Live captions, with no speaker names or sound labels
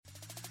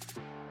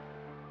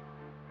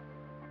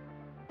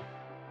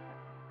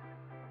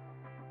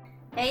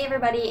Hey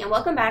everybody, and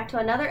welcome back to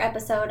another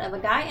episode of A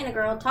Guy and a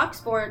Girl Talk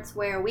Sports,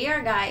 where we are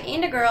a guy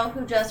and a girl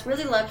who just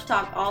really love to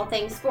talk all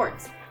things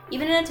sports.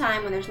 Even in a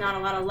time when there's not a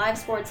lot of live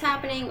sports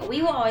happening,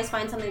 we will always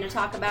find something to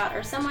talk about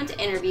or someone to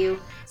interview.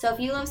 So if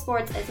you love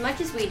sports as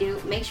much as we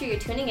do, make sure you're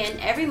tuning in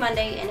every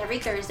Monday and every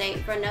Thursday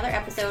for another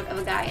episode of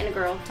A Guy and a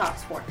Girl Talk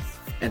Sports.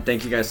 And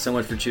thank you guys so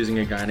much for choosing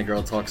A Guy and a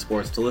Girl Talk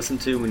Sports to listen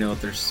to. We know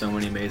that there's so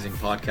many amazing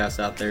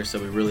podcasts out there, so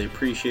we really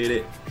appreciate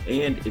it.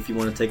 And if you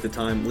want to take the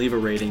time, leave a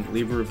rating,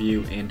 leave a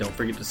review, and don't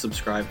forget to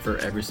subscribe for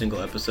every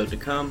single episode to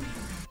come.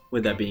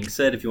 With that being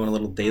said, if you want a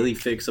little daily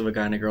fix of A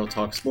Guy and a Girl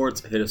Talk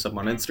Sports, hit us up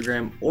on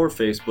Instagram or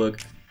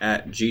Facebook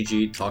at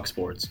GG Talk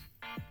Sports.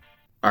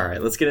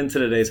 Alright, let's get into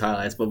today's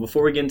highlights. But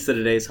before we get into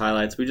today's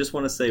highlights, we just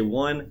want to say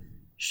one,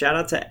 shout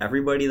out to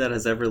everybody that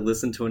has ever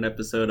listened to an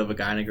episode of A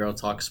Guy and a Girl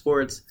Talk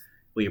Sports.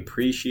 We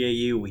appreciate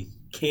you. We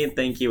can't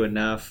thank you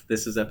enough.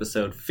 This is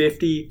episode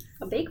 50.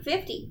 A big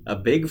 50. A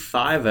big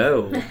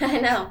 5-0. I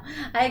know.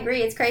 I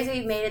agree. It's crazy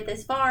we've made it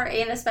this far,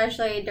 and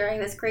especially during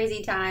this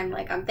crazy time.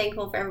 I'm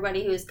thankful for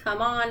everybody who's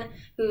come on,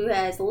 who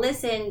has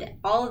listened,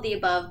 all of the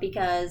above,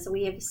 because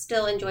we have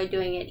still enjoyed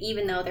doing it,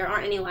 even though there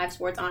aren't any live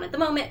sports on at the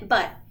moment.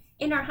 But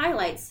in our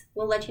highlights,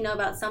 we'll let you know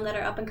about some that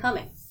are up and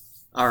coming.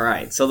 All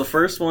right, so the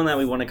first one that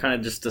we want to kind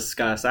of just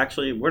discuss,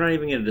 actually, we're not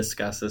even going to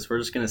discuss this. We're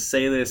just going to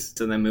say this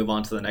to then move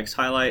on to the next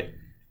highlight.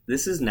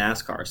 This is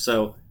NASCAR.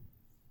 So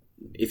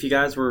if you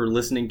guys were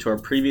listening to our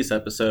previous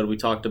episode, we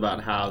talked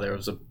about how there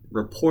was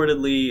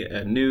reportedly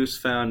a noose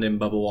found in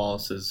Bubba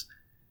Wallace's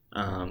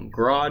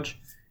garage.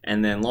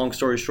 And then long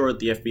story short,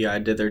 the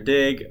FBI did their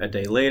dig. A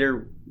day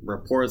later,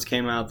 reports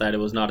came out that it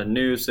was not a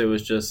noose. It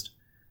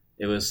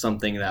was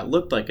something that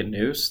looked like a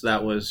noose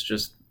that was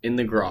just in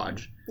the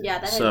garage. Yeah,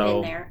 that had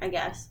been there, I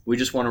guess. We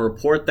just want to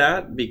report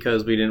that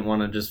because we didn't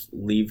want to just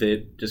leave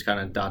it just kind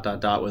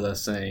of ... with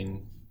us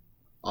saying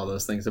all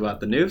those things about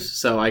the noose.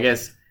 So I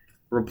guess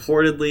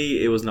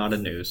reportedly it was not a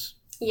noose.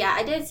 Yeah,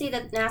 I did see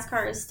that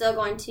NASCAR is still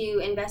going to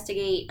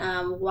investigate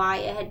why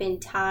it had been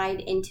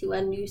tied into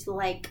a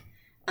noose-like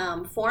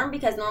form,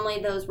 because normally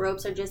those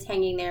ropes are just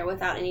hanging there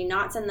without any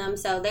knots in them.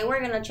 So they were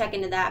going to check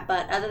into that,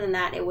 but other than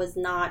that, it was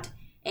not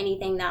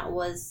anything that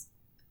was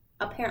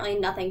apparently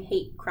nothing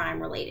hate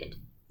crime related.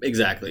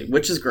 Exactly,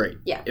 which is great.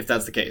 Yeah, if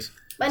that's the case.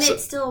 But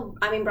it still,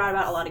 brought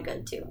about a lot of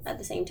good too at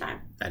the same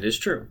time. That is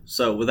true.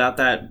 So without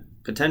that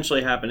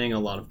potentially happening, a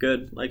lot of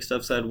good, like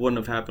Steph said, wouldn't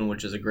have happened,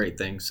 which is a great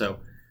thing. So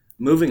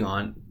moving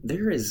on,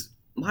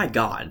 my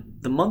God,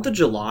 the month of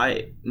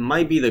July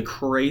might be the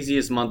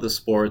craziest month of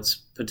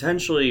sports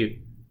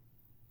potentially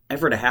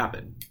ever to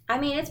happen.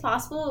 It's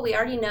possible. We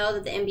already know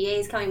that the NBA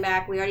is coming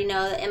back. We already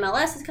know that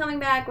MLS is coming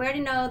back. We already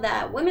know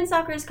that women's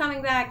soccer is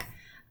coming back.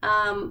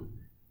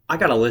 I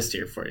got a list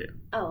here for you.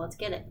 Oh, let's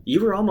get it.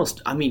 You were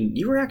almost,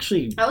 you were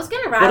actually... I was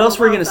going to wrap. What else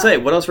were you going to say?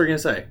 What else were you going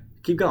to say?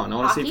 Keep going. I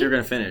want to see if you're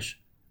going to finish.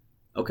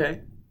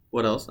 Okay.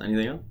 What else?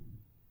 Anything else?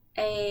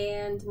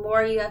 And more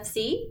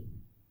UFC?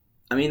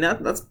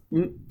 That's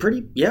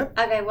pretty, yeah.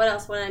 Okay, what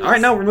else? What did I miss? All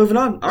right, now we're moving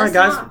on. All right,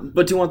 guys.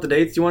 But do you want the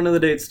dates? Do you want to know the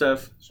dates,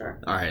 Steph?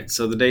 Sure. All right,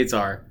 so the dates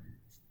are...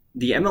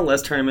 The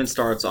MLS tournament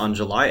starts on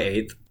July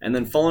 8th, and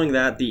then following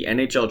that, the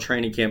NHL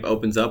training camp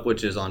opens up,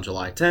 which is on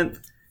July 10th.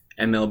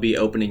 MLB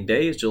opening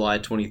day is July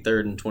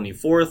 23rd and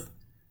 24th.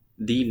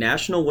 The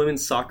National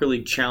Women's Soccer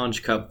League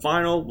Challenge Cup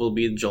final will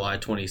be July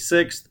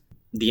 26th.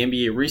 The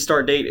NBA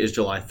restart date is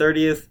July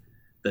 30th.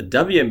 The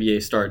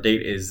WNBA start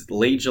date is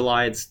late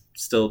July. It's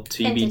still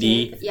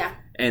TBD. Yeah.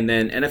 And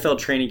then NFL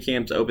training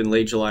camps open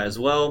late July as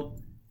well.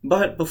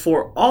 But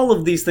before all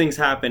of these things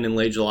happen in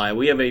late July,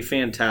 we have a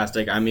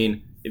fantastic,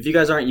 if you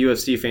guys aren't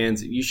UFC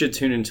fans, you should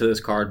tune into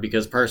this card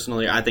because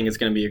personally, I think it's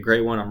going to be a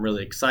great one. I'm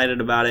really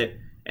excited about it.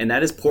 And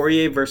that is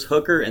Poirier versus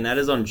Hooker, and that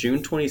is on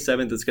June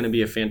 27th. It's going to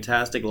be a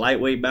fantastic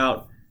lightweight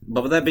bout.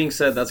 But with that being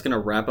said, that's going to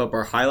wrap up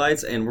our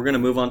highlights, and we're going to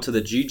move on to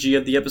the GG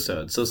of the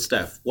episode. So,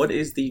 Steph, what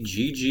is the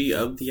GG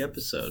of the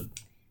episode?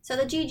 So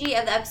the GG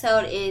of the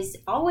episode is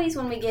always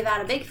when we give out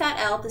a big fat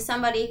L to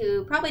somebody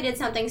who probably did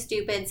something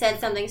stupid,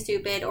 said something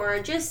stupid, or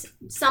just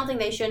something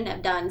they shouldn't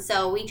have done.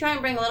 So we try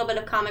and bring a little bit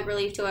of comic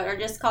relief to it, or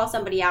just call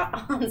somebody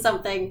out on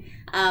something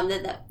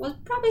that was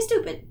probably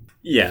stupid.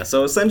 Yeah,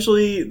 so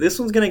essentially, this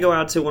one's going to go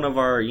out to one of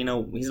our,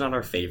 he's not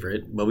our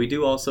favorite, but we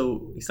do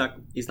also,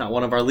 he's not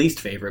one of our least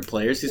favorite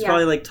players. He's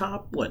probably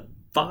top,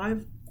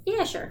 5?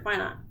 Yeah, sure, why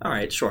not? All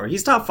right, sure.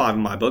 He's top 5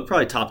 in my book,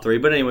 probably top 3.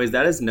 But anyways,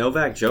 that is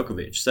Novak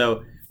Djokovic.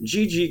 So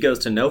GG goes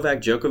to Novak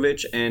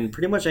Djokovic and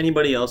pretty much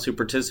anybody else who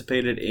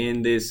participated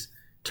in this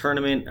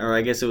tournament, or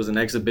I guess it was an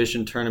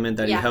exhibition tournament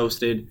that he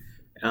hosted.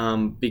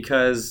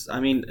 Because,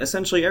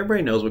 essentially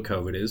everybody knows what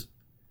COVID is.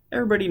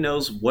 Everybody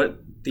knows what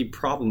the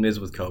problem is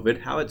with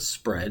COVID, how it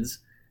spreads,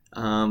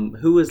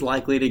 who is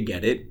likely to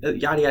get it,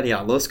 yada, yada,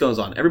 yada. The list goes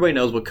on. Everybody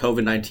knows what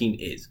COVID-19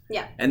 is.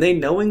 Yeah. And they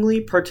knowingly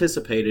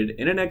participated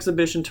in an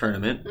exhibition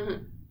tournament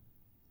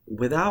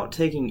without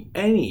taking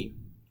any,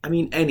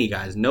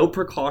 guys, no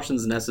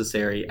precautions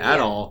necessary at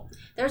all.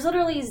 There's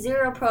literally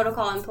zero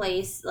protocol in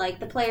place.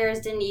 The players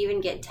didn't even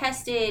get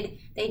tested.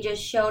 They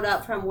just showed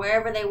up from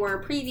wherever they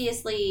were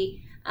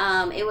previously.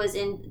 It was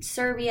in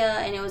Serbia,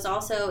 and it was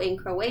also in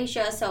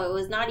Croatia, so it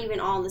was not even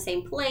all in the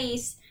same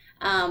place.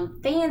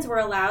 Fans were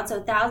allowed,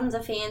 so thousands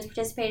of fans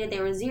participated.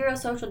 There was zero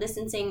social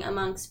distancing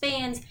amongst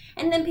fans,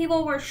 and then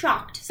people were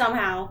shocked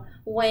somehow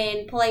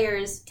when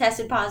players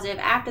tested positive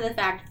after the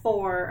fact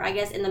for, I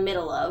guess, in the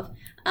middle of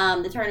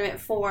the tournament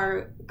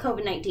for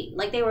COVID-19.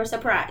 Like, they were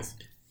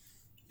surprised.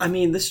 I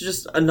mean, this is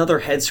just another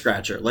head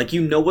scratcher. Like,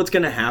 you know what's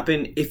going to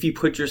happen if you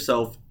put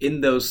yourself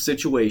in those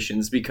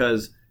situations,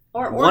 because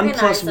or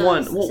organize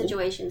those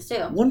situations too.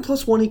 1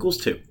 + 1 =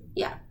 2.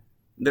 Yeah.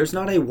 There's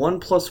not a 1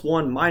 +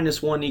 1 - 1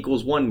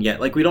 = 1 yet.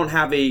 Like, we don't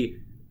have a,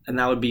 and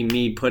that would be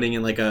me putting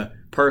in like a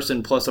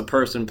person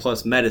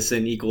plus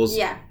medicine equals.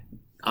 Yeah.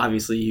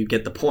 Obviously, you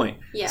get the point.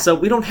 Yeah. So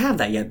we don't have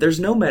that yet. There's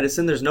no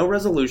medicine. There's no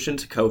resolution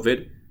to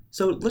COVID.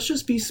 So let's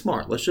just be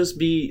smart. Let's just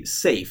be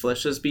safe.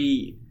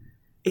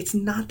 It's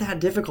not that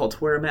difficult to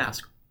wear a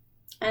mask.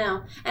 I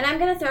know. And I'm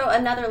going to throw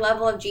another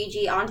level of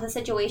GG onto the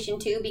situation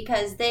too,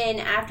 because then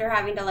after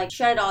having to like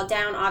shut it all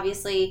down,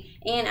 obviously,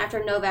 and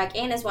after Novak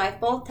and his wife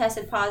both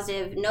tested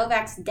positive,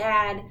 Novak's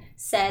dad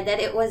said that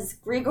it was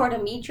Grigor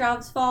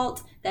Dimitrov's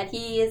fault, that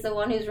he is the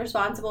one who's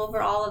responsible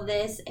for all of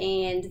this,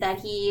 and that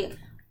he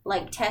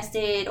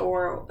tested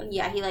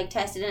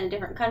in a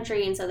different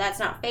country, and so that's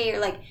not fair.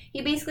 Like,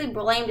 he basically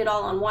blamed it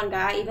all on one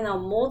guy, even though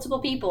multiple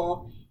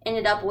people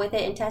ended up with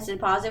it and tested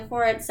positive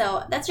for it.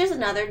 So that's just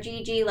another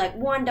GG. Like,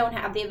 one, don't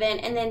have the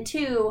event, and then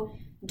two,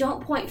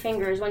 don't point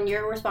fingers when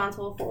you're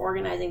responsible for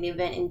organizing the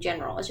event in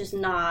general. It's just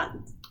not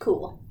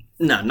cool.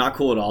 No, not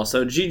cool at all.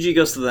 So GG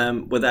goes to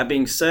them. With that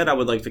being said, I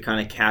would like to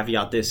kind of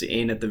caveat this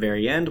in at the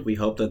very end. We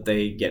hope that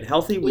they get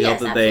healthy. We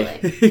hope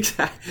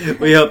that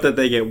we hope that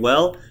they get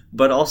well.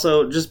 But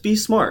also, just be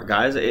smart,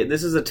 guys.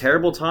 This is a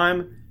terrible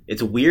time.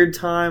 It's a weird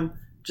time.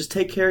 Just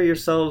take care of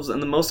yourselves,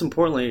 and the most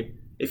importantly,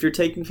 if you're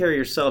taking care of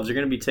yourselves, you're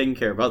going to be taking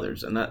care of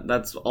others, and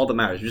that's all that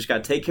matters. You just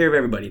got to take care of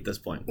everybody at this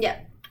point. Yeah.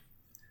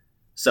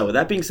 So with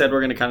that being said, we're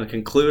going to kind of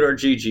conclude our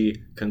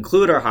GG,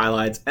 conclude our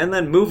highlights, and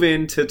then move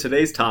into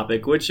today's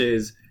topic, which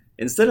is,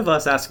 instead of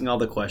us asking all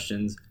the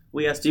questions,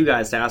 we asked you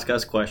guys to ask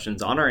us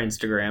questions on our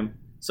Instagram.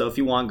 So if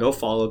you want, go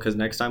follow, because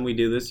next time we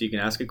do this, you can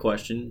ask a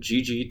question,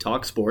 GG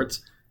Talk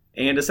Sports.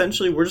 And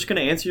essentially, we're just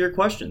going to answer your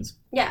questions.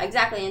 Yeah,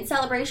 exactly. In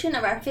celebration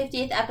of our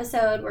 50th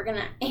episode, we're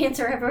going to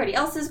answer everybody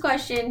else's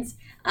questions.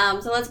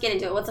 So let's get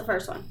into it. What's the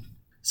first one?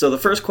 So the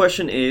first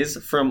question is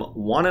from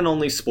One and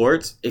Only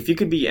Sports. If you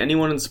could be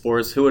anyone in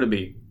sports, who would it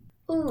be?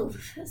 Ooh,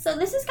 so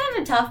this is kind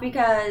of tough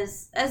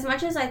because as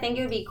much as I think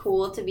it would be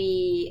cool to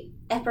be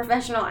a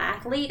professional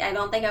athlete, I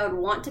don't think I would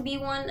want to be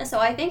one. So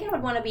I think I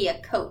would want to be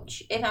a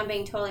coach, if I'm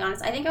being totally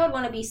honest. I think I would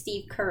want to be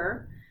Steve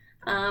Kerr.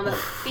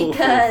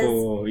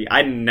 Because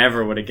I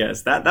never would have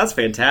guessed that. That's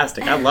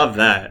fantastic. I love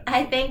that.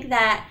 I think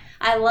that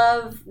I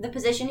love the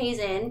position he's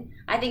in.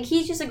 I think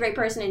he's just a great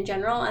person in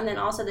general, and then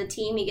also the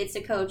team he gets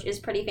to coach is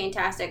pretty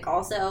fantastic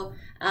also.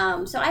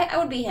 So I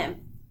would be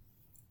him.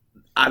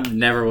 I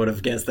never would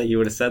have guessed that you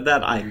would have said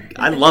that.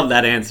 I love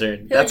that answer.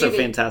 That's a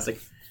fantastic.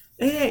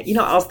 I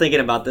was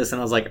thinking about this,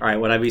 and I was like, all right,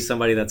 would I be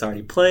somebody that's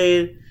already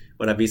played?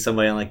 Would I be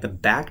somebody on like the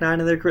back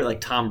nine of their career,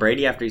 like Tom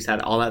Brady after he's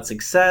had all that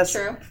success?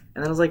 True.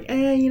 And then I was like,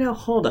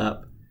 hold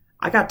up.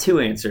 I got two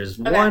answers.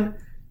 Okay. One,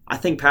 I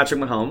think Patrick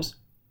Mahomes.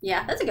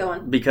 Yeah, that's a good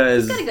one.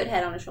 Because he's got a good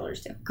head on his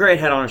shoulders too. Great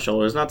head on his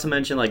shoulders. Not to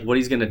mention like what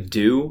he's going to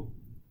do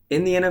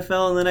in the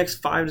NFL in the next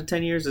 5 to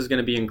 10 years is going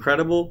to be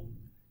incredible.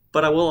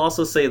 But I will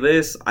also say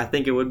this. I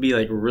think it would be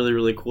like really,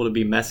 really cool to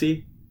be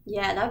Messi.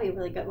 Yeah, that would be a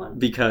really good one.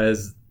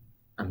 Because,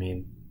 I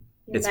mean,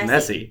 it's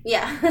Messi.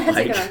 Yeah, that's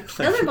a good one.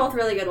 Those are both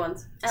really good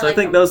ones. I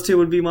think those two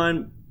would be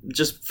mine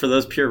just for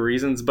those pure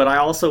reasons. But I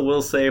also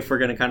will say, if we're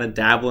going to kind of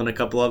dabble in a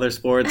couple other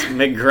sports,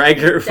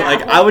 McGregor,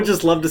 I would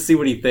just love to see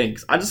what he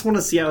thinks. I just want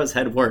to see how his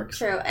head works.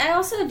 True. And I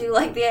also do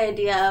like the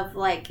idea of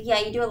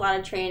you do a lot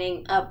of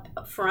training up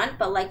front,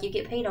 but you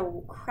get paid a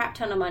crap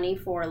ton of money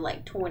for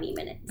 20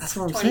 minutes. That's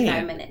what I'm 25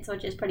 saying. minutes,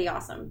 which is pretty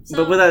awesome. So,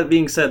 but with that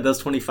being said, those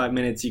 25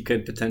 minutes, you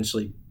could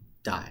potentially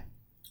die.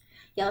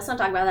 Yeah, let's not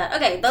talk about that.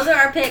 Okay, those are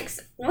our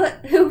picks.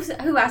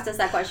 Who asked us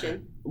that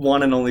question?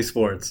 One and Only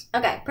Sports.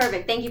 Okay,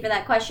 perfect. Thank you for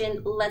that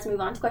question. Let's move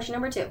on to question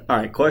number 2. All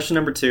right, question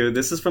number 2.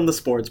 This is from the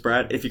Sports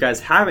Brat. If you guys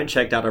haven't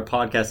checked out our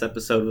podcast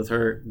episode with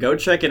her, go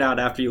check it out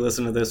after you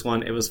listen to this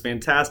one. It was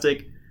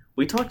fantastic.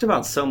 We talked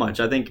about so much.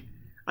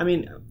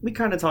 We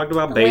kind of talked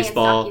about the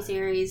baseball. Lance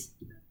docuseries.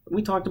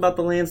 We talked about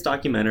the Lance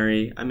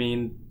documentary.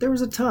 There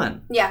was a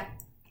ton. Yeah.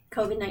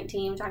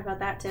 COVID-19, we talked about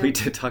that too. We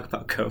did talk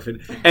about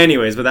COVID.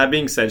 Anyways, with that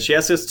being said, she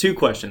asked us 2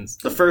 questions.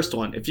 The first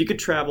one, if you could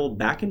travel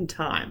back in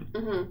time,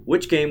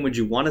 which game would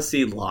you want to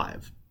see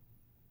live?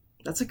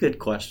 That's a good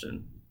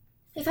question.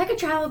 If I could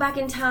travel back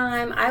in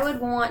time, I would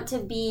want to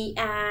be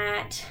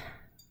at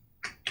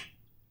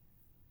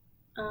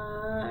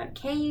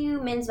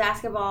KU men's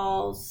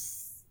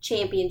basketball's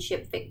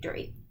championship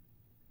victory.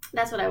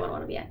 That's what I would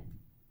want to be at.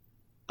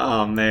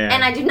 Oh, man.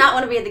 And I do not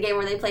want to be at the game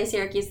where they play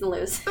Syracuse and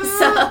lose.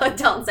 So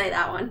don't say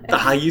that one.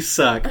 You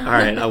suck. All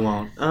right, I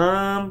won't.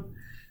 All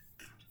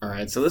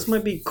right, so this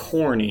might be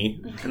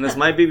corny, and this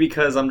might be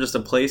because I'm just a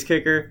place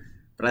kicker,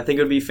 But I think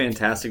it would be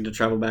fantastic to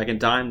travel back in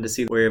time to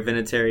see where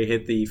Vinatieri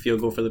hit the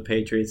field goal for the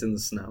Patriots in the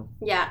snow.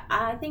 Yeah,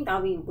 I think that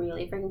would be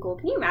really freaking cool.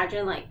 Can you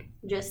imagine, like,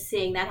 just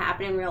seeing that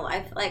happen in real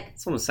life? Like,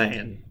 that's what I'm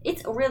saying.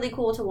 It's really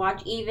cool to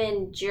watch,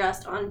 even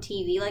just on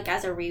TV, like,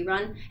 as a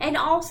rerun. And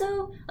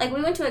also, like,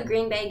 we went to a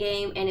Green Bay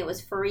game, and it was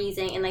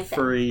freezing. And, like,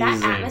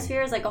 that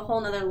atmosphere is, like, a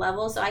whole nother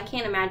level. So I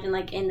can't imagine,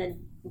 like, in the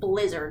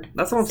blizzard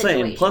That's what I'm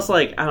saying. Plus,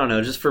 like, I don't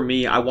know, just for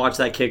me, I watched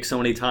that kick so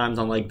many times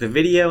on, like, the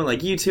video and, like,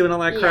 YouTube and all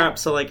that crap.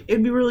 So, like,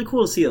 it'd be really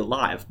cool to see it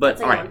live.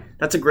 But, all right,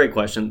 that's a great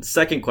question.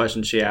 Second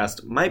question she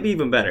asked might be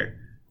even better.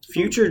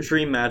 Future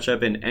dream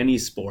matchup in any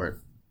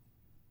sport.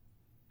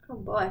 Oh,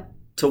 boy.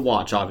 To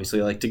watch,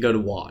 obviously. Like, to go to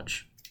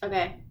watch.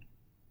 Okay.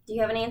 Do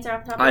you have an answer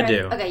off the top of your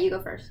head? I do. Okay, you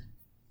go first.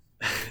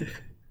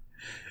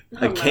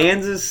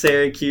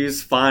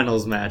 Kansas-Syracuse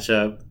finals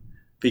matchup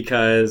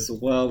because,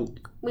 well...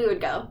 We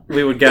would go.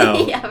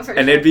 Yeah, for sure.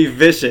 It'd be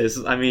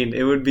vicious. I mean,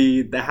 it would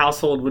be... The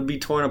household would be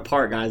torn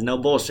apart, guys. No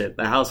bullshit.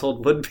 The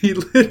household would be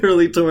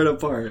literally torn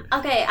apart.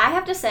 Okay, I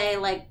have to say,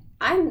 like,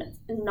 I'm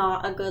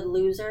not a good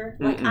loser.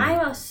 Like, I'm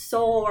a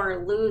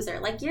sore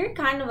loser. Like, you're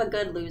kind of a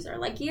good loser.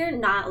 Like, you're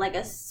not, like,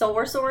 a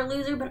sore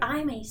loser, but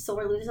I'm a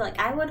sore loser. Like,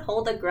 I would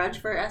hold a grudge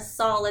for a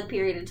solid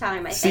period of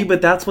time, I think.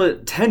 But that's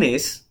what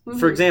tennis...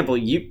 For example,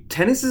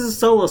 tennis is a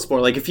solo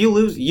sport. Like, if you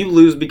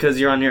lose because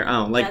you're on your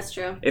own. Like, that's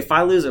true. If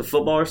I lose at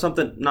football or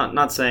something,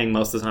 not saying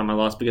most of the time I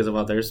lost because of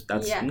others.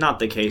 That's not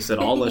the case at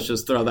all. Let's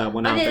just throw that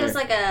one out there. But it was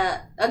like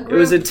a group It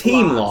was a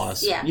team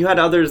loss. Yeah. You had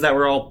others that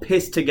were all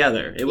pissed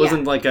together. It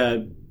wasn't like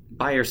a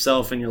by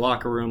yourself in your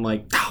locker room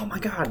like, oh my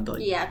god.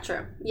 Like, yeah,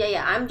 true.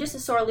 Yeah. I'm just a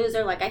sore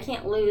loser. Like, I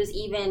can't lose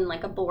even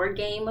like a board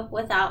game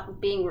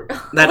without being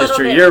That is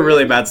true. You're a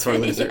really bad sore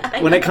loser.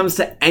 When it comes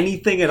to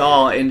anything at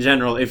all in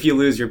general, if you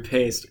lose, you're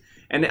pissed.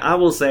 And I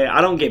will say, I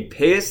don't get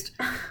pissed.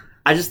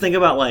 I just think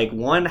about, like,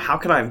 one, how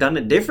could I have done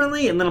it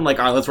differently? And then I'm like,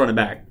 all right, let's run it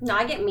back. No,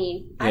 I get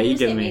mean. Yeah, you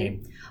get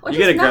mean. Which you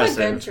get is aggressive.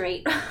 Not a good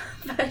trait.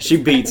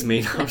 She beats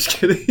me. No, I'm just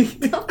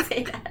kidding. Don't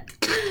say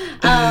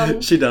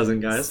that. She doesn't,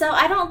 guys. So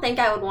I don't think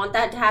I would want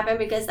that to happen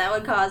because that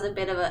would cause a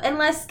bit of a...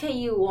 Unless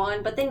KU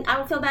won, but then I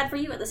would feel bad for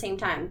you at the same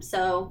time.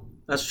 So...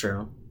 That's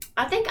true.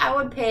 I think I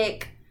would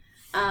pick...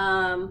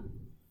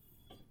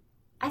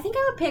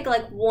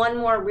 like one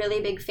more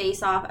really big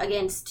face-off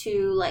against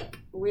two like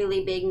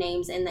really big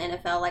names in the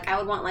NFL. Like I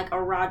would want like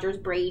a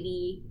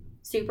Rodgers-Brady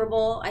Super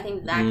Bowl. I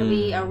think that could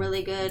be a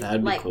really good,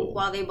 like, cool.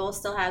 While they both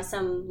still have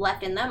some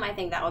left in them, I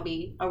think that would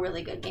be a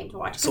really good game to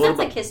watch. Because that's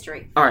like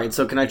history. All right,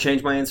 so can I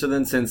change my answer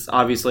then? Since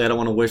obviously I don't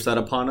want to wish that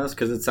upon us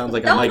because it sounds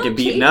like I might get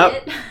beaten up.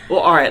 Well,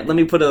 all right, let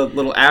me put a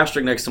little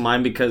asterisk next to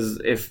mine because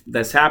if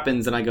this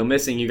happens and I go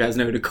missing, you guys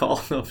know who to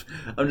call.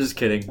 I'm just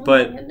kidding. Oh,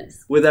 but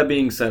with that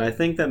being said, I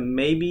think that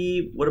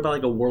maybe, what about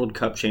like a World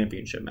Cup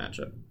championship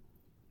matchup?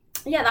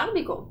 Yeah, that would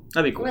be cool.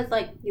 That'd be cool. With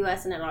like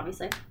US in it,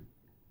 obviously.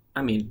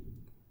 I mean...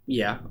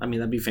 Yeah, I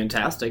mean, that'd be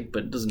fantastic,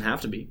 but it doesn't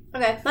have to be.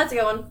 Okay, that's a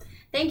good one.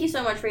 Thank you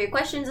so much for your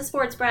questions, a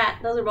sports brat.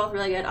 Those are both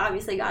really good.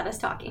 Obviously got us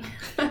talking.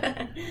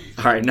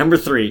 All right, number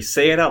 3.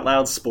 Say it out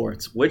loud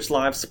sports. Which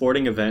live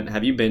sporting event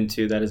have you been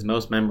to that is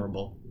most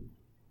memorable?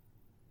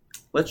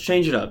 Let's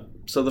change it up.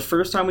 So the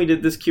first time we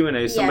did this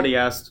Q&A, somebody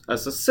asked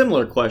us a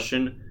similar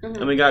question,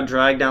 and we got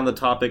dragged down the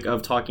topic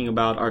of talking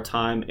about our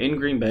time in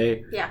Green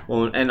Bay. Yeah.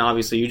 Well, and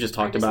obviously you just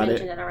talked about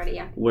it. Already,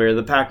 where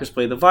the Packers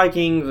played the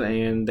Vikings,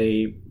 and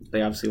they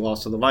obviously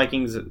lost to the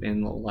Vikings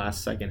in the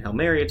last second Hail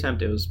Mary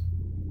attempt. It was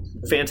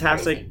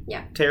fantastic. Crazy.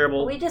 Yeah.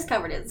 Terrible. We just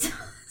covered it.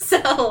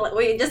 So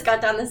we just got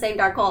down the same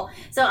dark hole.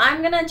 So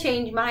I'm going to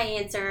change my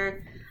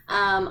answer.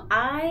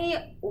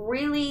 I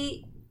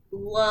really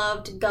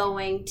loved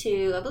going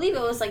to, I believe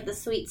it was like the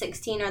Sweet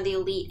 16 or the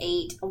Elite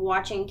 8,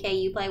 watching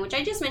KU play, which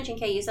I just mentioned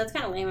KU, so it's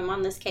kind of lame. I'm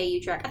on this KU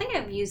track. I think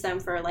I've used them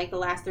for like the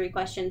last 3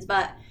 questions,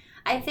 but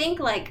I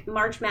think like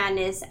March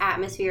Madness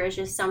atmosphere is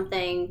just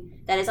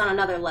something that is on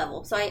another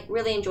level. So I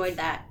really enjoyed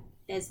that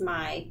as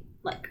my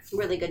like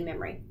really good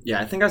memory.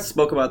 Yeah, I think I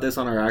spoke about this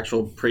on our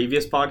actual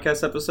previous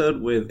podcast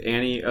episode with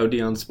Annie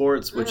OD on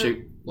Sports, which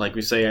like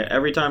we say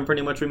every time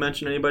pretty much we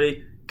mention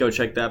anybody, go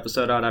check the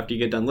episode out after you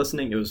get done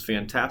listening. It was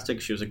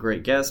fantastic. She was a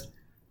great guest.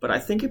 But I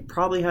think it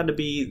probably had to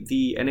be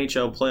the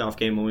NHL playoff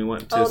game when we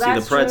went to see the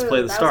Preds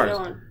play the Stars.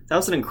 That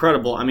was an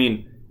incredible, I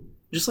mean,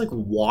 just like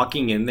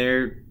walking in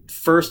there,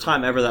 first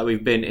time ever that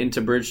we've been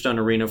into Bridgestone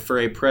Arena for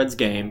a Preds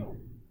game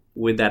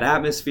with that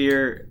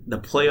atmosphere, the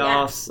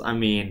playoffs. Yeah. I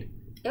mean,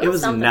 it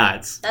was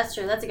nuts. That's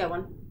true. That's a good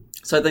one.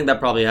 So I think that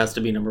probably has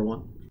to be number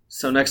 1.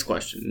 So next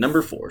question,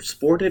 number 4,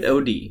 Sport at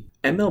OD,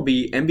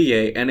 MLB,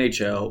 NBA,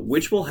 NHL,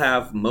 which will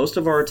have most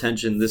of our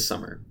attention this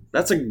summer?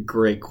 That's a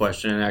great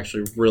question and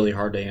actually really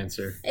hard to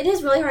answer. It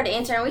is really hard to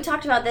answer, and we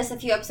talked about this a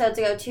few episodes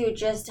ago too,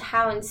 just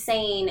how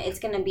insane it's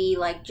going to be,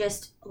 like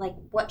just like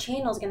what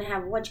channel is going to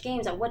have which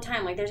games at what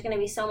time. Like there's going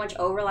to be so much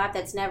overlap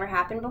that's never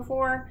happened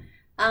before.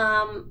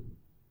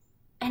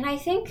 And I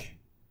think,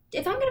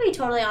 if I'm going to be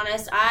totally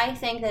honest, I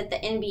think that the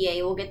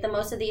NBA will get the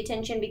most of the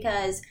attention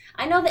because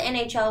I know the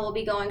NHL will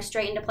be going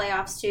straight into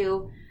playoffs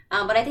too,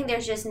 but I think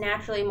there's just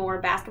naturally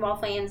more basketball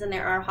fans than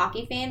there are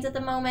hockey fans at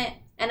the moment.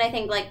 And I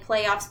think like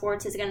playoff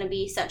sports is going to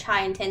be such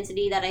high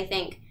intensity that I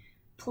think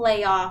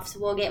playoffs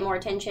will get more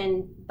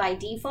attention by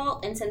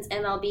default. And since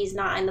MLB is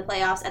not in the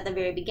playoffs at the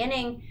very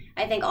beginning,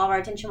 I think all of our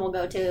attention will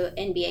go to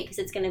NBA because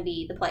it's going to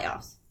be the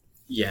playoffs.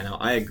 Yeah, no,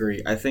 I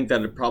agree. I think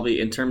that it probably,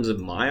 in terms of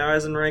my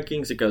eyes and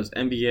rankings, it goes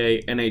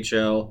NBA,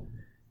 NHL,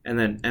 and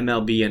then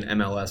MLB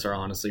and MLS are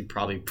honestly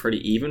probably pretty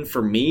even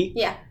for me.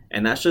 Yeah.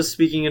 And that's just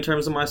speaking in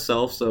terms of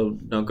myself, so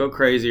don't go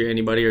crazy or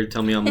anybody or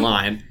tell me I'm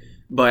lying.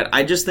 But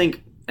I just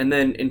think, and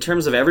then in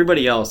terms of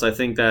everybody else, I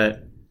think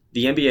that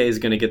the NBA is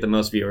going to get the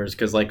most viewers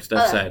because, like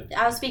Steph said...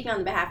 I was speaking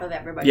on behalf of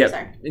everybody, yeah,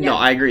 sorry. No,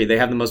 I agree. They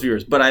have the most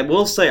viewers. But I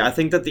will say, I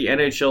think that the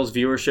NHL's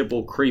viewership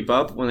will creep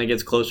up when it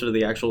gets closer to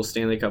the actual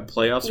Stanley Cup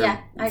playoffs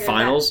or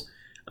finals.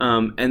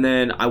 And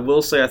then I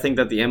will say, I think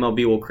that the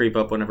MLB will creep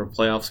up whenever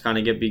playoffs kind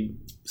of get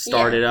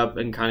started up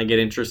and kind of get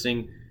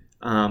interesting.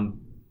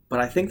 But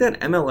I think that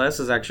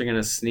MLS is actually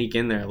going to sneak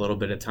in there a little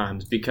bit at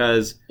times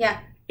because... Yeah.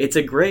 It's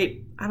a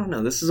great... I don't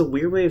know. This is a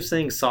weird way of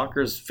saying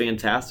soccer is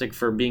fantastic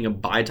for being a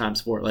buy-time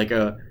sport. Like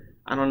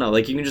I don't know.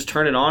 Like you can just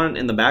turn it on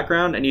in the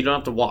background and you don't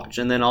have to watch.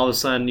 And then all of a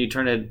sudden you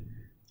turn it...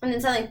 And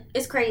then something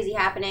is crazy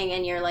happening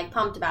and you're like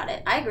pumped about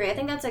it. I agree. I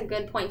think that's a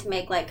good point to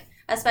make. Like,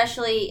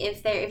 especially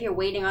if you're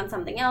waiting on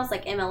something else,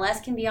 like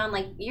MLS can be on.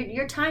 Like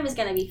your time is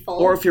going to be full.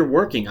 Or if you're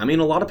working. I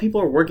mean, a lot of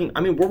people are working. I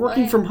mean, we're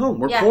working from home.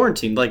 We're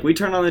quarantined. Like we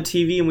turn on the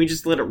TV and we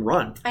just let it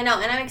run. I know,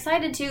 and I'm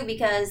excited too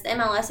because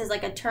MLS is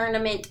like a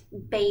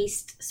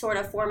tournament-based sort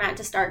of format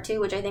to start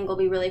too, which I think will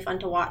be really fun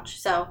to watch.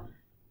 So.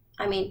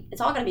 I mean, it's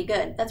all going to be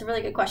good. That's a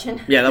really good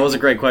question. Yeah, that was a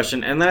great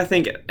question. And then I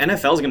think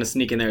NFL is going to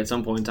sneak in there at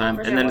some point in time.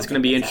 Sure. And then it's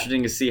going to be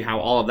interesting to see how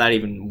all of that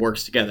even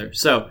works together.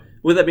 So,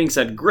 with that being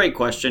said, great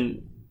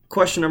question.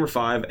 Question number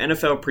 5,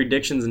 NFL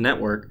Predictions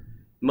Network.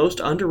 Most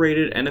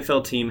underrated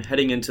NFL team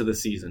heading into the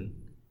season?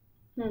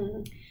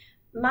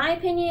 My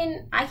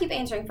opinion, I keep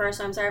answering first,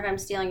 so I'm sorry if I'm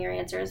stealing your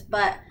answers,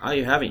 but... Oh,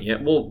 you haven't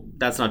yet? Well,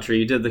 that's not true.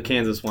 You did the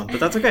Kansas one, but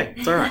that's okay.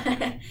 It's all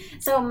right.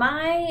 So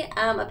my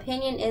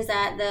opinion is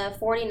that the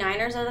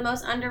 49ers are the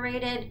most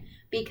underrated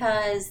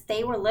because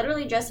they were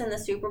literally just in the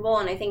Super Bowl,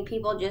 and I think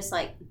people just,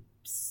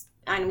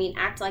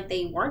 act like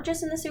they weren't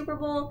just in the Super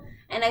Bowl,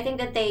 and I think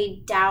that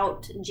they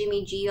doubt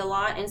Jimmy G a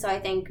lot, and so I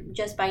think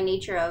just by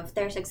nature of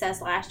their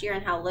success last year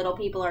and how little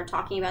people are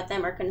talking about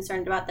them or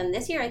concerned about them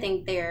this year, I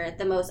think they're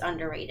the most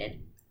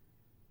underrated.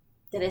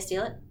 Did I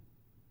steal it?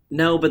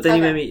 No, but then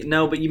you made me...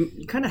 No, but you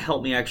kind of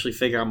helped me actually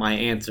figure out my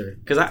answer.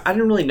 Because I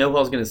didn't really know what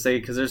I was going to say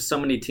because there's so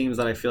many teams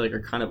that I feel like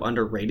are kind of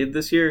underrated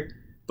this year.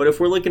 But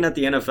if we're looking at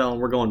the NFL and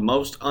we're going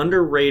most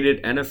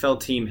underrated NFL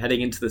team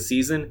heading into the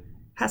season,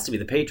 has to be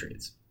the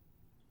Patriots.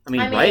 I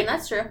mean, right?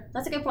 That's true.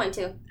 That's a good point,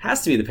 too.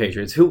 Has to be the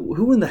Patriots.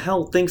 Who in the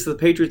hell thinks the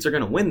Patriots are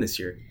going to win this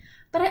year?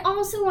 But I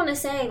also want to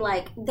say,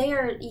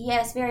 they're,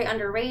 yes, very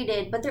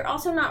underrated, but they're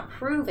also not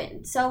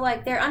proven. So,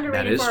 they're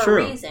underrated for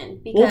a reason.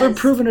 Because... Well, they're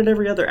proven at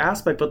every other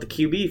aspect but the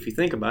QB, if you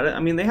think about it.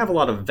 I mean, they have a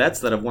lot of vets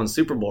that have won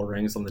Super Bowl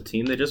rings on the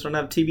team. They just don't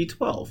have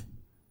TB12.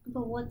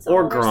 But what's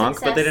or Gronk,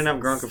 but they didn't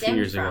have Gronk a few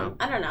years ago.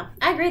 I don't know.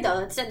 I agree,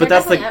 though. They're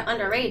definitely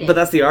underrated. But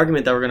that's the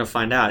argument that we're going to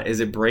find out. Is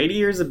it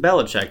Brady or is it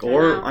Belichick?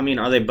 Or,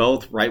 are they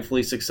both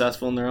rightfully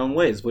successful in their own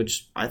ways?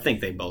 Which I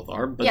think they both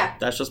are, but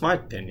that's just my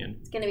opinion.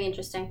 It's going to be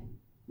interesting.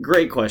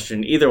 Great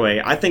question. Either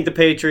way, I think the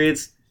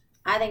Patriots.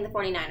 I think the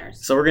 49ers.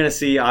 So we're going to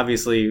see,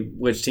 obviously,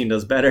 which team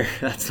does better.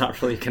 That's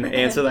not really going to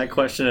answer that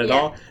question at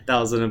all. That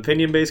was an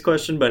opinion-based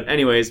question. But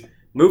anyways,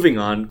 moving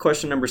on.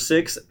 Question number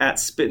 6, at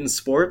Spittin'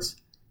 Sports.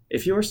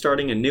 If you were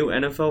starting a new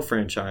NFL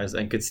franchise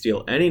and could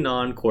steal any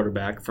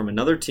non-quarterback from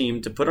another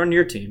team to put on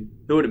your team,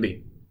 who would it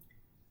be?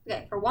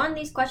 Okay, for one,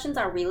 these questions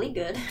are really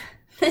good.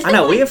 I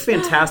know, we have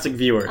fantastic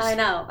viewers. I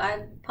know,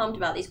 I'm pumped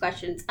about these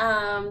questions.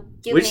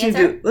 Let's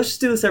just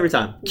do this every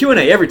time.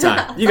 Q&A every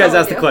time. You guys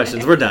ask the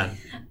questions. We're done.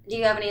 Do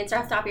you have an answer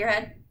off the top of your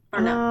head?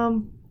 Or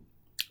no?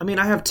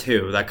 I have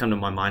 2 that come to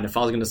my mind. If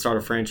I was going to start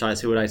a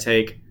franchise, who would I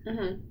take?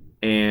 Mm-hmm.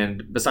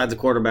 And besides a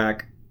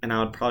quarterback, and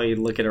I would probably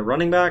look at a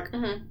running back,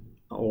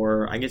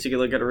 or I guess you could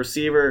look at a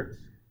receiver,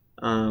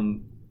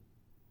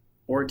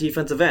 or a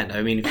defensive end.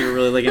 If you're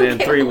really looking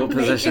at 3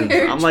 positions.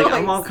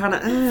 I'm all kind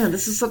of,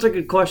 this is such a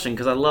good question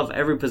because I love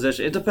every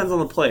position. It depends on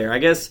the player. I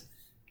guess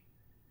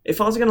if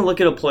I was going to look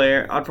at a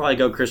player, I'd probably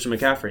go Christian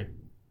McCaffrey.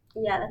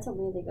 Yeah, that's a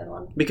really good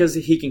one. Because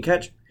he can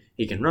catch,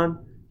 he can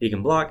run, he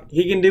can block,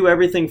 he can do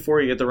everything for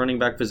you at the running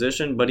back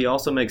position, but he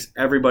also makes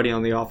everybody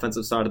on the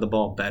offensive side of the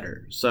ball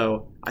better.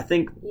 So I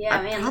think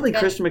probably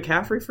Christian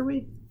McCaffrey for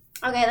me.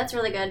 Okay, that's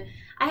really good.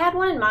 I had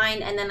one in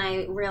mind, and then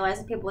I realized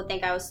that people would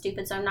think I was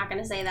stupid, so I'm not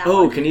going to say that one.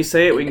 Oh, can you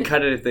say it? We can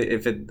cut it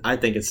if I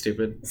think it's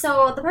stupid.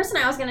 So the person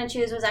I was going to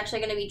choose was actually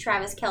going to be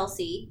Travis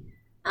Kelce.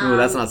 No,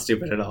 that's not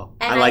stupid at all.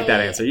 I like that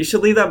answer. You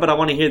should leave that, but I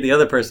want to hear the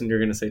other person you're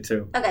going to say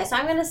too. Okay, so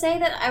I'm going to say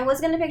that I was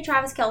going to pick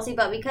Travis Kelce,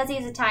 but because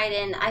he's a tight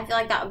end, I feel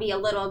like that would be a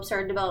little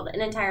absurd to build an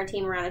entire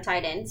team around a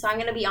tight end. So I'm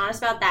going to be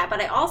honest about that,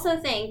 but I also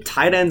think...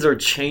 Tight ends are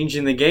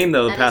changing the game,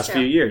 though, the past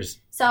few years.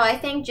 So I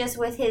think just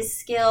with his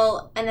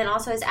skill and then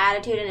also his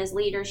attitude and his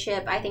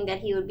leadership, I think that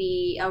he would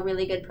be a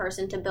really good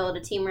person to build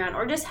a team around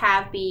or just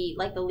be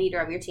like the leader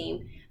of your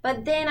team.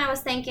 But then I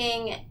was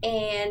thinking,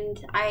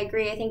 and I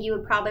agree, I think you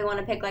would probably want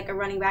to pick like a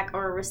running back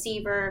or a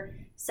receiver.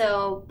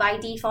 So by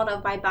default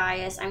of my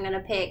bias, I'm going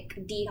to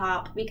pick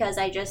D-Hop because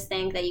I just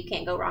think that you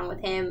can't go wrong with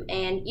him.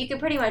 And you can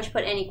pretty much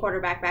put any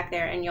quarterback back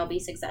there and you'll be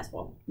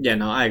successful. Yeah,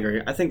 no, I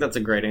agree. I think that's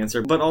a great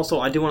answer. But also,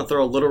 I do want to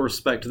throw a little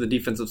respect to the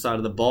defensive side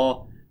of the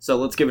ball. So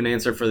let's give an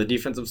answer for the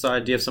defensive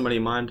side. Do you have somebody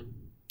in mind?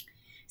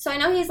 So I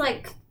know he's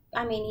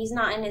he's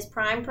not in his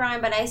prime,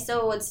 but I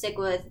still would stick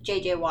with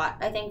J.J. Watt.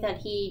 I think that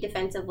he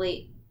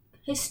defensively,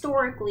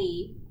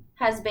 historically,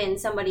 has been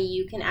somebody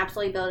you can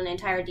absolutely build an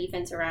entire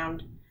defense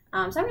around. So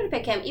I'm going to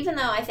pick him, even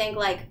though I think,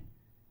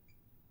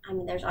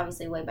 there's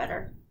obviously way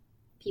better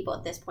people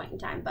at this point in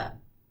time, but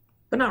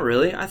not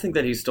really. I think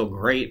that he's still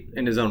great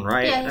in his own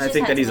right. Yeah, I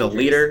think that he's a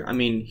leader. I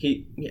mean,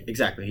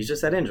 exactly. He's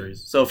just had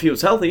injuries. So if he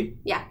was healthy...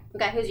 Yeah.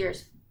 Okay, who's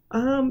yours?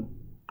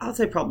 I'd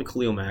say probably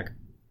Khalil Mack.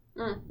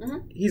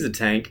 Mm-hmm. He's a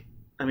tank.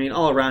 I mean,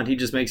 all around, he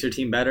just makes your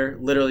team better.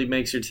 Literally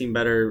makes your team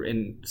better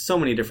in so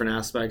many different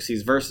aspects.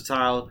 He's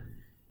versatile.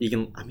 He's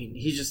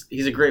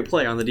a great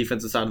player on the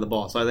defensive side of the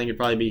ball. So I think it'd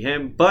probably be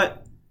him.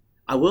 But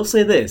I will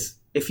say this.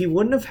 If he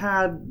wouldn't have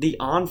had the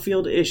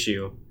on-field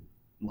issue,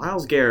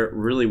 Myles Garrett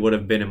really would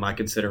have been in my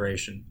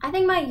consideration. I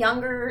think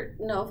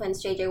no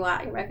offense, J.J.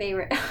 Watt, you're my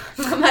favorite.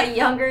 My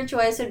younger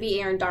choice would be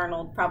Aaron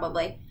Darnold,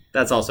 probably.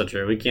 That's also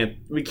true. We can't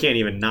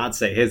even not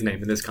say his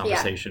name in this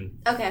conversation.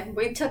 Yeah. Okay,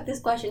 we took this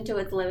question to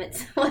its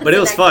limits. But it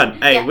was fun.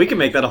 Hey, we can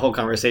make that a whole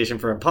conversation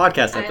for a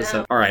podcast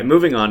episode. All right,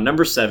 moving on.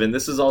 Number 7.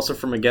 This is also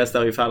from a guest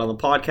that we've had on the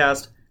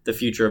podcast, The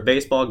Future of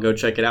Baseball. Go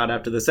check it out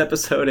after this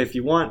episode if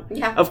you want.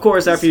 Yeah. Of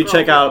course, after you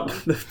check out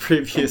the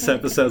previous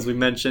episodes we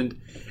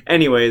mentioned.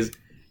 Anyways,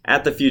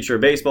 at The Future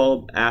of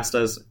Baseball asked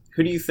us,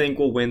 who do you think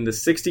will win the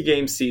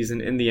 60-game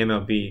season in the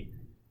MLB?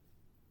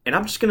 And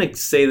I'm just going to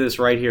say this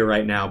right here,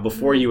 right now,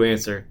 before you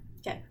answer.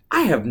 Okay.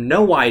 I have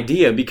no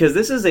idea because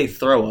this is a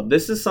throw-up.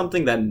 This is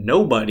something that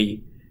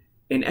nobody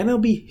in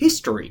MLB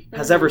history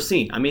has ever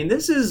seen. I mean,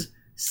 this is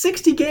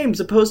 60 games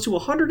opposed to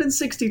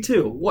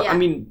 162. What? Yeah. I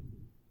mean,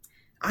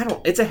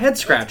 it's a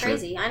head-scratcher.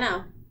 It's crazy, I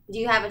know. Do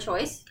you have a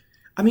choice?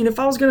 I mean, if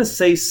I was going to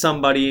say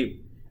somebody...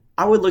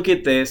 I would look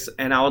at this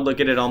and I would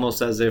look at it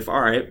almost as if, all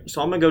right,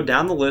 so I'm going to go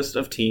down the list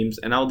of teams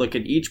and I would look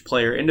at each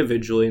player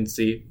individually and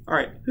see, all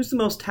right, who's the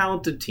most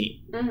talented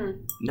team?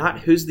 Mm-hmm. Not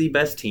who's the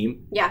best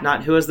team. Yeah.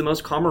 Not who has the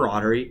most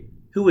camaraderie.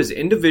 Who is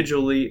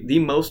individually the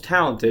most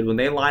talented when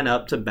they line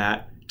up to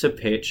bat, to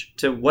pitch,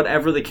 to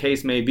whatever the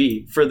case may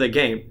be for the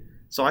game.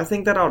 So I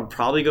think that I would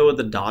probably go with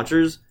the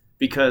Dodgers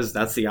because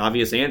that's the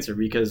obvious answer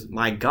because,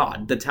 my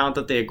God, the talent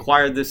that they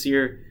acquired this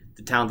year,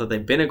 the talent that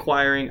they've been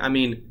acquiring, I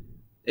mean...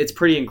 It's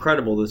pretty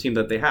incredible, the team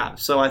that they have.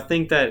 So I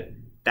think that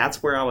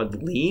that's where I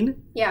would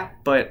lean. Yeah.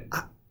 But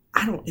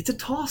I don't, it's a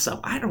toss-up.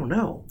 I don't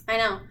know. I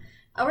know.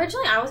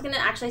 Originally, I was going to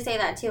actually say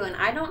that too. And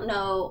I don't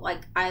know,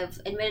 I've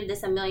admitted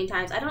this a million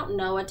times. I don't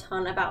know a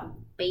ton about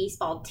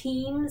baseball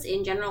teams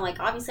in general.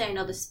 Obviously, I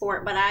know the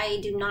sport, but I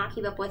do not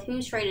keep up with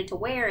who's traded to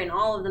where and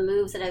all of the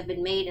moves that have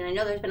been made. And I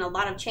know there's been a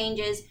lot of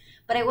changes.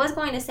 But I was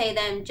going to say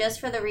them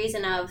just for the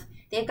reason of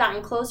they've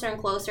gotten closer and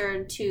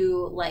closer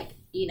to,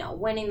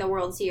 winning the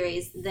World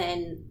Series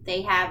than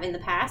they have in the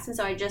past. And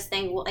so I just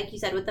think, like you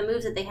said, with the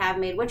moves that they have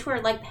made, which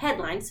were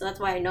headlines, so that's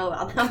why I know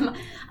about them,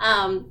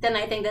 then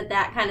I think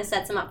that kind of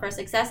sets them up for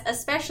success,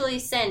 especially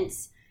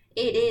since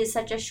it is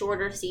such a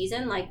shorter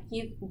season.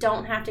 You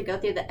don't have to go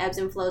through the ebbs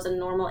and flows a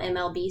normal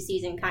MLB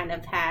season kind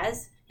of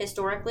has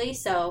historically.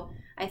 So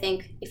I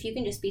think if you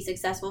can just be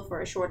successful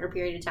for a shorter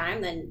period of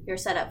time, then you're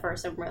set up for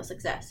some real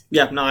success.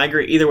 Yeah, no, I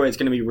agree. Either way, it's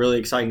going to be really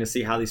exciting to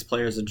see how these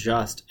players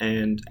adjust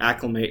and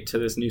acclimate to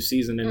this new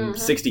season in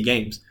 60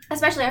 games.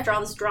 Especially after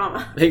all this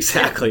drama.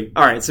 Exactly.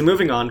 All right, so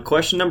moving on.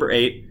 Question number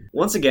 8.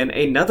 Once again,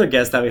 another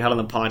guest that we had on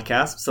the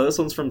podcast. So this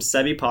one's from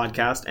Sebi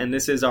Podcast, and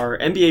this is our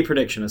NBA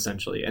prediction,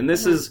 essentially. And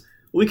this is...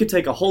 We could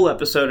take a whole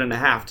episode and a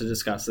half to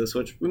discuss this,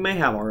 which we may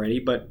have already,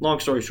 but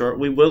long story short,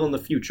 we will in the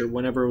future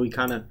whenever we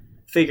kind of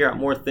figure out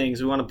more things.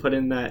 We want to put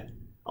in that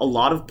a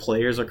lot of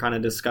players are kind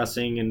of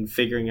discussing and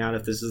figuring out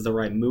if this is the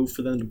right move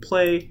for them to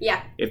play.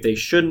 Yeah. If they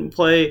shouldn't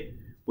play.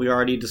 We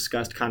already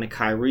discussed kind of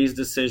Kyrie's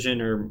decision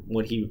or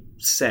what he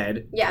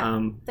said.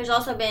 Yeah. There's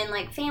also been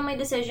family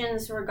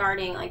decisions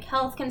regarding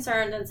health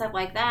concerns and stuff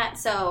like that.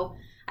 So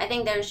I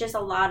think there's just a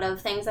lot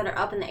of things that are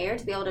up in the air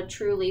to be able to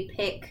truly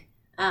pick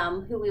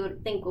who we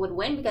would think would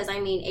win, because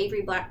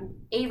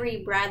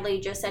Avery Bradley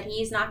just said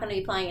he's not going to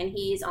be playing and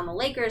he's on the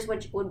Lakers,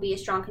 which would be a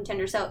strong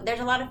contender. So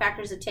there's a lot of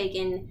factors to take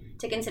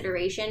into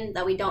consideration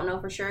that we don't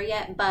know for sure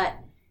yet. But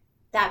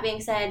that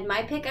being said,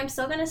 my pick, I'm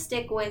still going to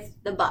stick with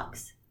the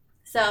Bucks.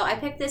 So I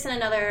picked this in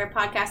another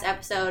podcast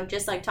episode,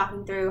 just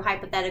talking through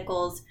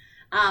hypotheticals,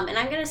 and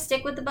I'm going to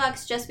stick with the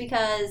Bucks just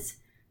because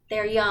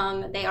they're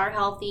young, they are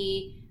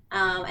healthy,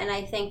 and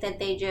I think that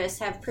they just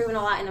have proven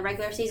a lot in the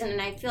regular season,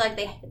 and I feel like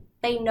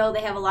they know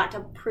they have a lot to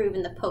prove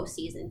in the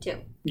postseason,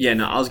 too. Yeah,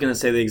 no, I was going to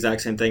say the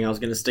exact same thing. I was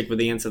going to stick with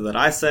the answer that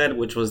I said,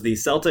 which was the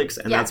Celtics,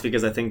 and that's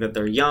because I think that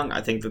they're young.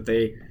 I think that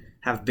they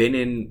have been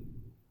in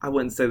I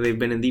wouldn't say they've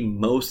been in the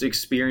most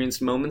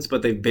experienced moments,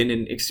 but they've been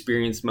in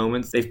experienced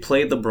moments. They've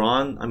played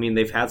LeBron. I mean,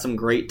 they've had some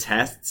great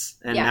tests,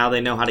 and now they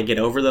know how to get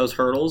over those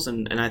hurdles,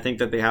 and I think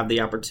that they have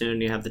the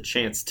opportunity to have the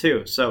chance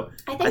too. So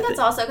I think that's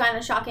also kind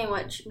of shocking,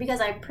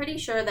 because I'm pretty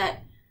sure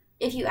that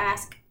if you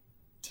ask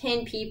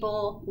 10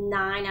 people,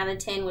 9 out of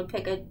 10 would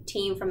pick a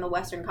team from the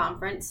Western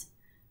Conference.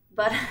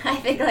 But I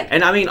think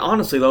And I mean,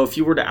 honestly though, if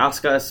you were to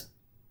ask us,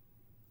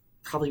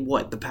 probably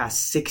the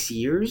past 6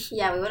 years?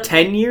 Yeah, we would have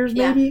 10 years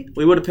maybe?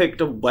 We would have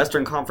picked a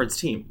Western Conference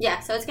team.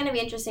 Yeah, so it's going to be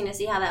interesting to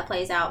see how that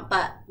plays out.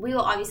 But we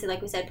will obviously,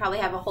 like we said, probably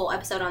have a whole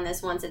episode on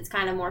this once it's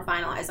kind of more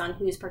finalized on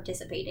who's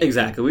participating.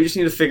 Exactly. We just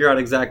need to figure out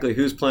exactly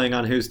who's playing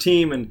on whose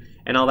team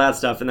and all that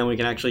stuff, and then we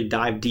can actually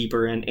dive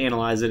deeper and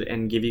analyze it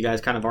and give you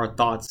guys kind of our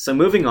thoughts. So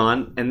moving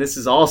on, and this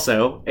is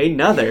also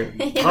another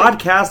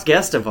podcast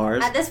guest of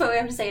ours. At this point, we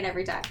have to say it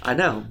every time. I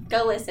know.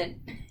 Go listen.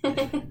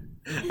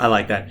 I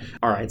like that.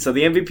 All right, so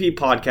the MVP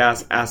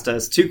podcast asked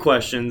us 2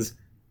 questions.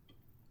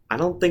 I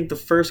don't think the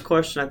first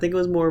question, I think it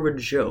was more of a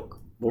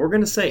joke, but we're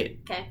going to say it.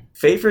 Okay.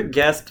 Favorite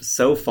guest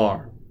so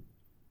far?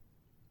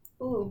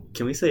 Ooh.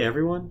 Can we say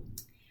everyone?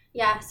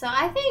 Yeah, so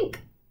I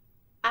think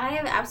I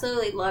have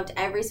absolutely loved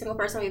every single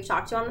person we've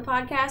talked to on the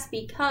podcast,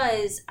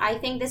 because I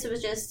think this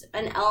was just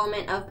an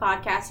element of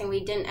podcasting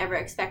we didn't ever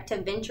expect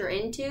to venture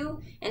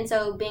into. And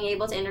so being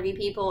able to interview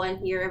people and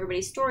hear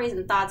everybody's stories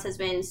and thoughts has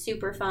been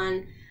super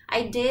fun.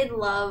 I did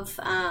love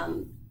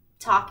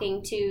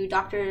talking to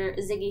Dr.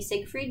 Ziggy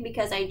Siegfried,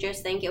 because I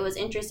just think it was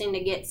interesting to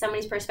get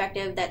somebody's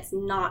perspective that's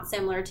not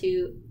similar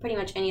to pretty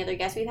much any other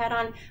guest we've had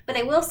on. But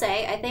I will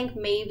say, I think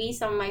maybe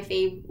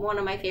one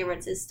of my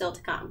favorites is still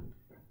to come.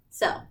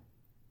 So,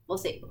 we'll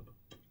see.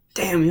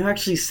 Damn, you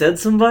actually said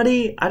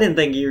somebody? I didn't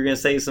think you were going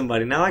to say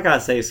somebody. Now I got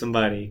to say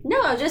somebody. No,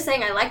 I was just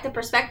saying I like the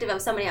perspective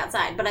of somebody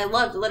outside, but I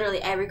loved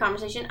literally every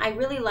conversation. I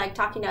really like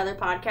talking to other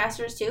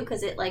podcasters too,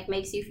 because it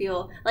makes you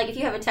feel like if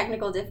you have a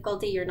technical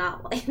difficulty, you're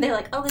not they're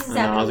like, oh, this is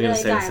happening. I was going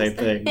to say the same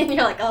thing. And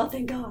you're like, oh,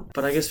 thank God.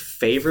 But I guess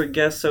favorite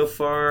guest so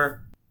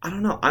far, I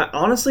don't know.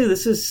 Honestly,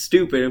 this is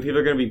stupid and people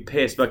are going to be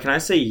pissed, but can I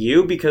say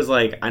you? Because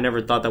I never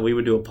thought that we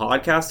would do a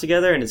podcast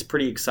together, and it's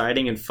pretty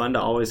exciting and fun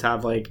to always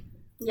have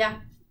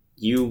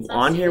you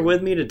on here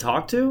with me to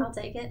talk to? I'll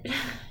take it.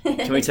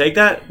 Can we take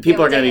that?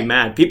 People are going to be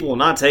mad. People will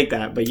not take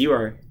that, but you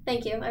are.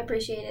 Thank you. I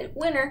appreciate it.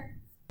 Winner.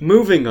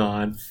 Moving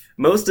on.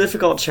 Most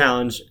difficult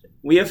challenge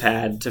we have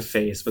had to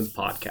face with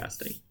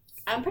podcasting.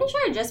 I'm pretty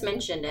sure I just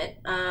mentioned it.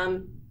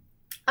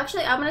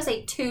 Actually, I'm going to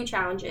say 2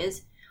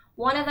 challenges.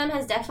 One of them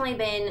has definitely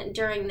been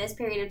during this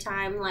period of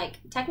time,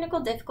 technical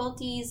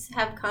difficulties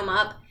have come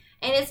up.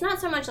 And it's not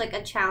so much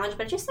a challenge,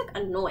 but just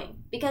annoying,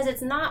 because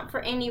it's not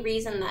for any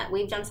reason that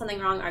we've done something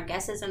wrong, our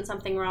guest has done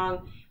something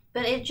wrong,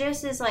 but it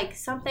just is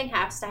something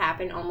has to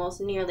happen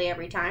almost nearly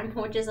every time,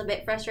 which is a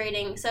bit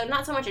frustrating. So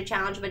not so much a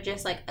challenge, but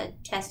just a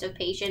test of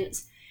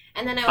patience.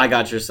 And then I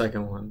got your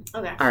second one.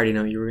 Okay. I already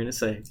know what you were going to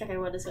say. Okay,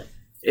 what is it?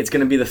 It's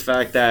going to be the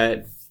fact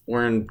that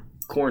we're in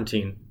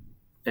quarantine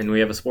and we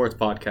have a sports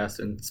podcast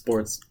and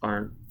sports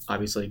aren't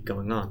obviously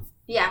going on.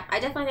 Yeah, I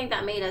definitely think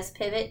that made us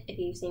pivot. If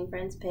you've seen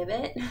Friends,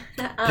 pivot.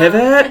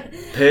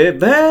 Pivot!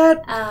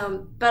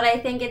 But I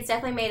think it's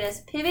definitely made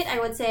us pivot. I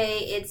would say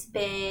it's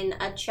been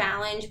a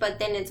challenge, but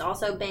then it's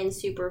also been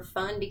super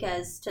fun,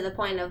 because to the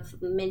point of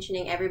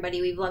mentioning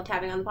everybody we've loved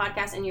having on the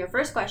podcast, and your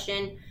first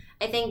question,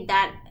 I think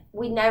that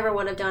we never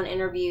would have done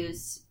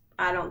interviews,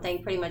 I don't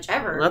think, pretty much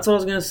ever. Well, that's what I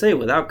was going to say.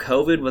 Without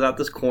COVID, without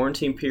this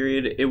quarantine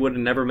period, it would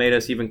have never made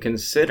us even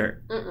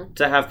consider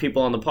to have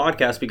people on the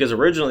podcast, because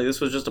originally this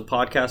was just a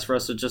podcast for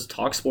us to just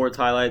talk sports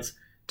highlights,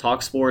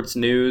 talk sports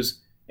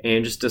news,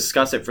 and just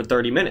discuss it for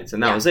 30 minutes.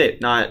 And that was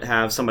it. Not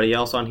have somebody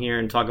else on here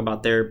and talk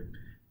about their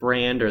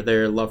brand or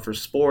their love for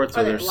sports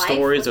or their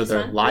stories or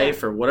their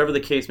life or whatever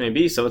the case may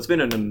be. So it's been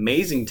an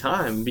amazing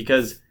time,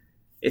 because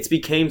it's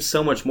became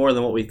so much more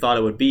than what we thought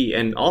it would be.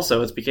 And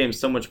also it's became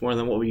so much more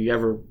than what we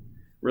ever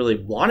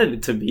really wanted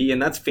it to be,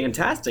 and that's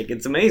fantastic.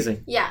 It's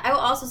amazing. Yeah, I will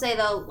also say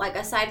though,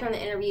 aside from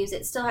the interviews,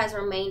 it still has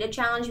remained a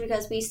challenge,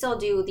 because we still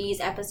do these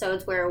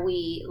episodes where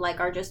we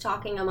are just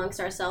talking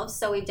amongst ourselves.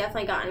 So we've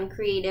definitely gotten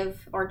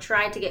creative, or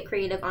tried to get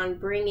creative, on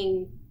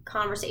bringing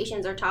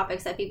conversations or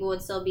topics that people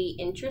would still be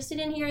interested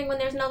in hearing when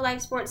there's no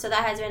live sports. So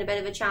that has been a bit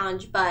of a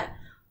challenge, but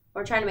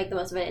we're trying to make the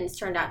most of it, and it's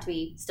turned out to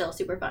be still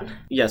super fun.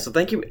 Yeah, so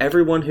thank you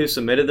everyone who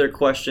submitted their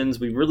questions.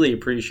 We really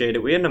appreciate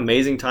it. We had an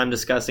amazing time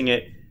discussing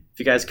it. If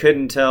you guys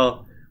couldn't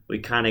tell, we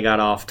kind of got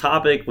off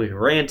topic, we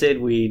ranted,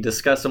 we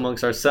discussed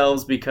amongst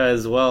ourselves,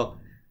 because, well,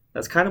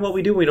 that's kind of what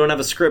we do. We don't have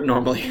a script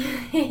normally.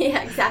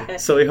 Yeah, exactly.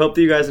 So we hope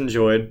that you guys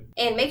enjoyed.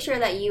 And make sure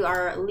that you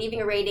are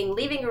leaving a rating,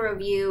 leaving a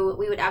review.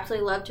 We would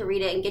absolutely love to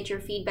read it and get your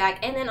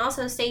feedback. And then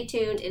also stay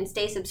tuned and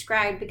stay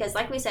subscribed, because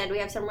like we said, we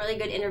have some really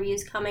good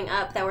interviews coming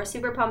up that we're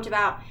super pumped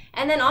about.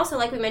 And then also,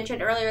 like we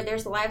mentioned earlier,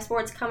 there's live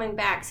sports coming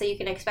back, so you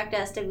can expect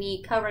us to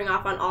be covering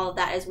off on all of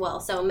that as well.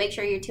 So make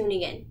sure you're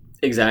tuning in.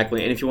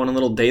 Exactly. And if you want a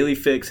little daily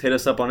fix, hit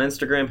us up on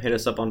Instagram, hit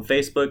us up on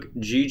Facebook,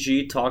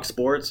 GG Talk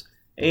Sports.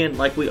 And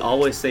like we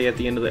always say at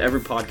the end of every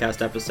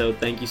podcast episode,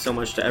 thank you so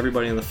much to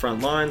everybody on the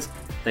front lines.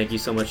 Thank you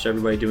so much to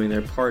everybody doing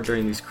their part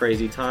during these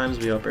crazy times.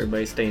 We hope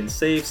everybody's staying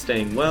safe,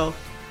 staying well.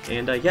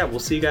 And yeah, we'll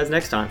see you guys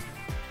next time.